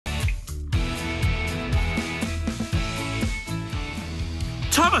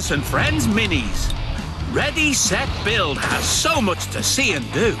Thomas and Friends Minis. Ready, Set, Build has so much to see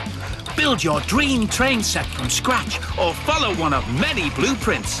and do. Build your dream train set from scratch or follow one of many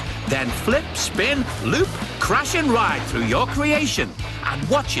blueprints. Then flip, spin, loop, crash and ride through your creation and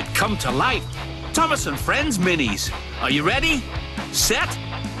watch it come to life. Thomas and Friends Minis. Are you ready? Set,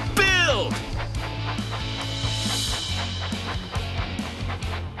 build!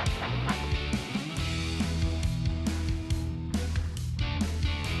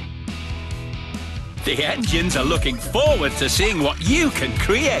 The engines are looking forward to seeing what you can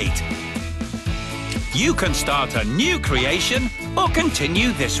create. You can start a new creation or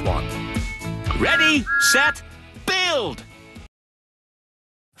continue this one. Ready, set, build!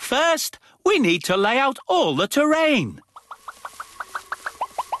 First, we need to lay out all the terrain.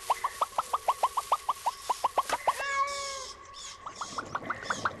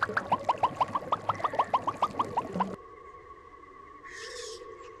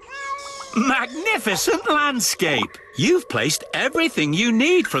 Magnificent landscape! You've placed everything you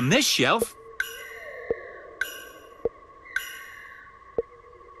need from this shelf.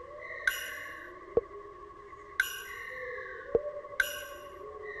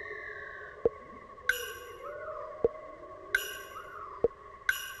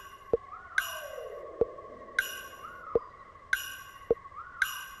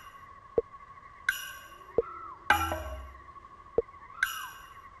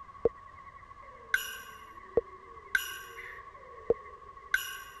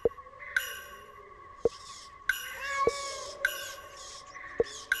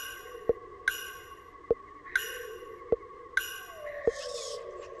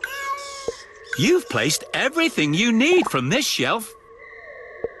 You've placed everything you need from this shelf.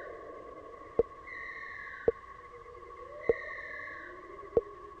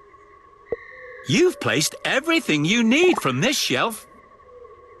 You've placed everything you need from this shelf.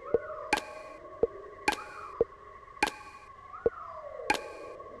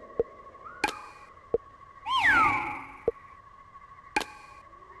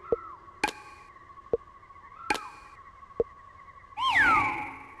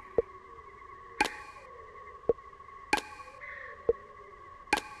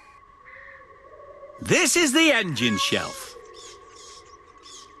 This is the engine shelf.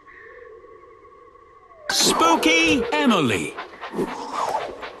 Spooky Emily.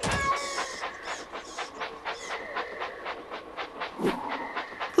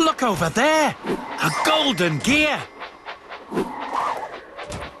 Look over there, a golden gear.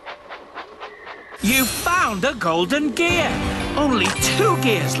 You found a golden gear. Only 2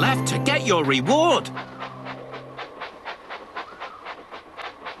 gears left to get your reward.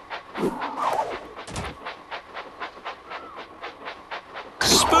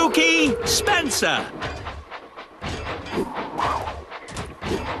 Spooky Spencer.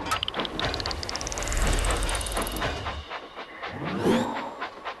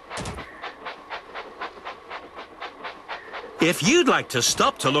 If you'd like to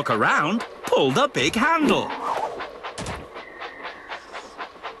stop to look around, pull the big handle.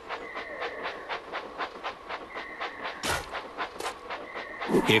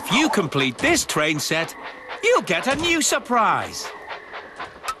 If you complete this train set, you'll get a new surprise.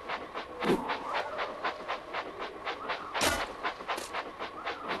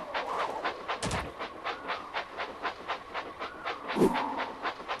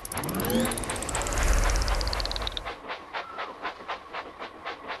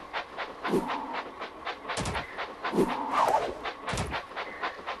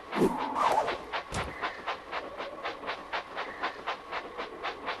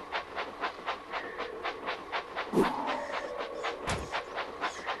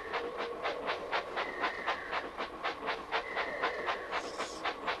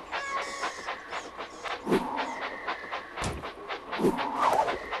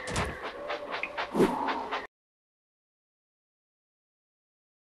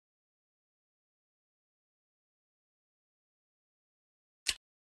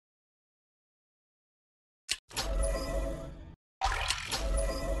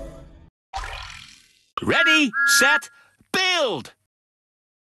 Ready, set, build!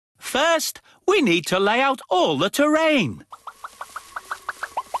 First, we need to lay out all the terrain.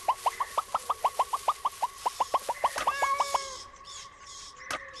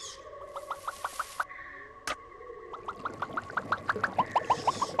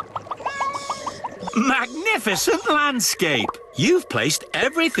 Magnificent landscape! You've placed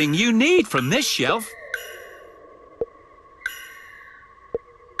everything you need from this shelf.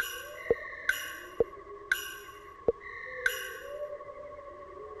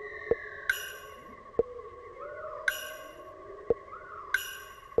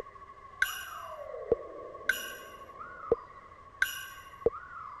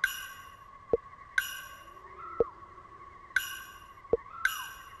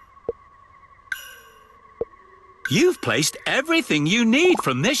 You've placed everything you need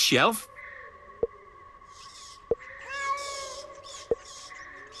from this shelf.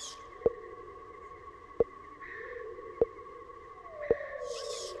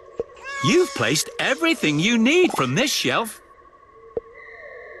 You've placed everything you need from this shelf.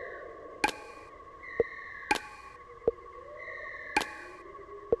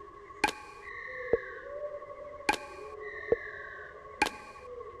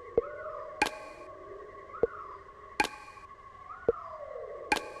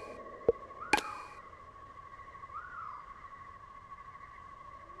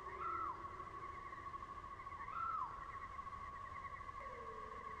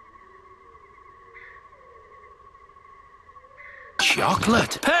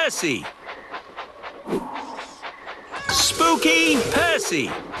 Chocolate Percy. Spooky Percy.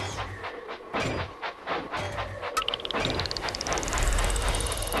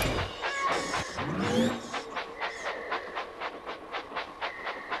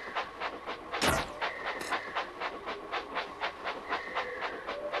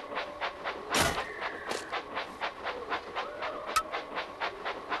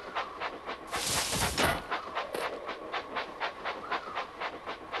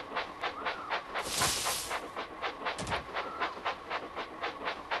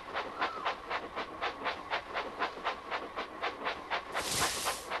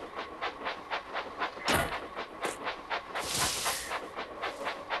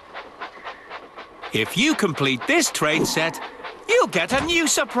 If you complete this train set, you'll get a new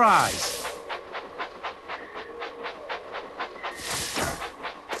surprise.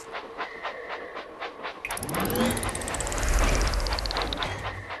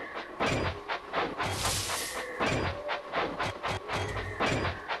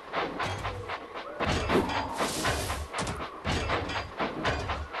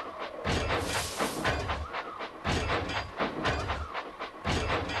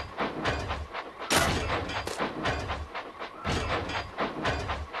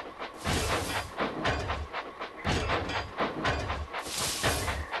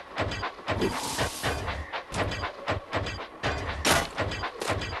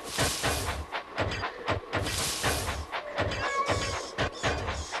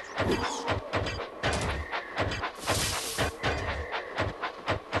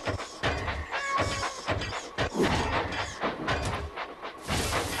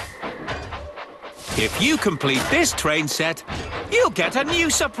 If you complete this train set, you'll get a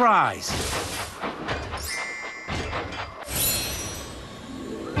new surprise.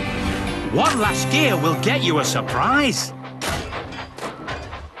 One last gear will get you a surprise.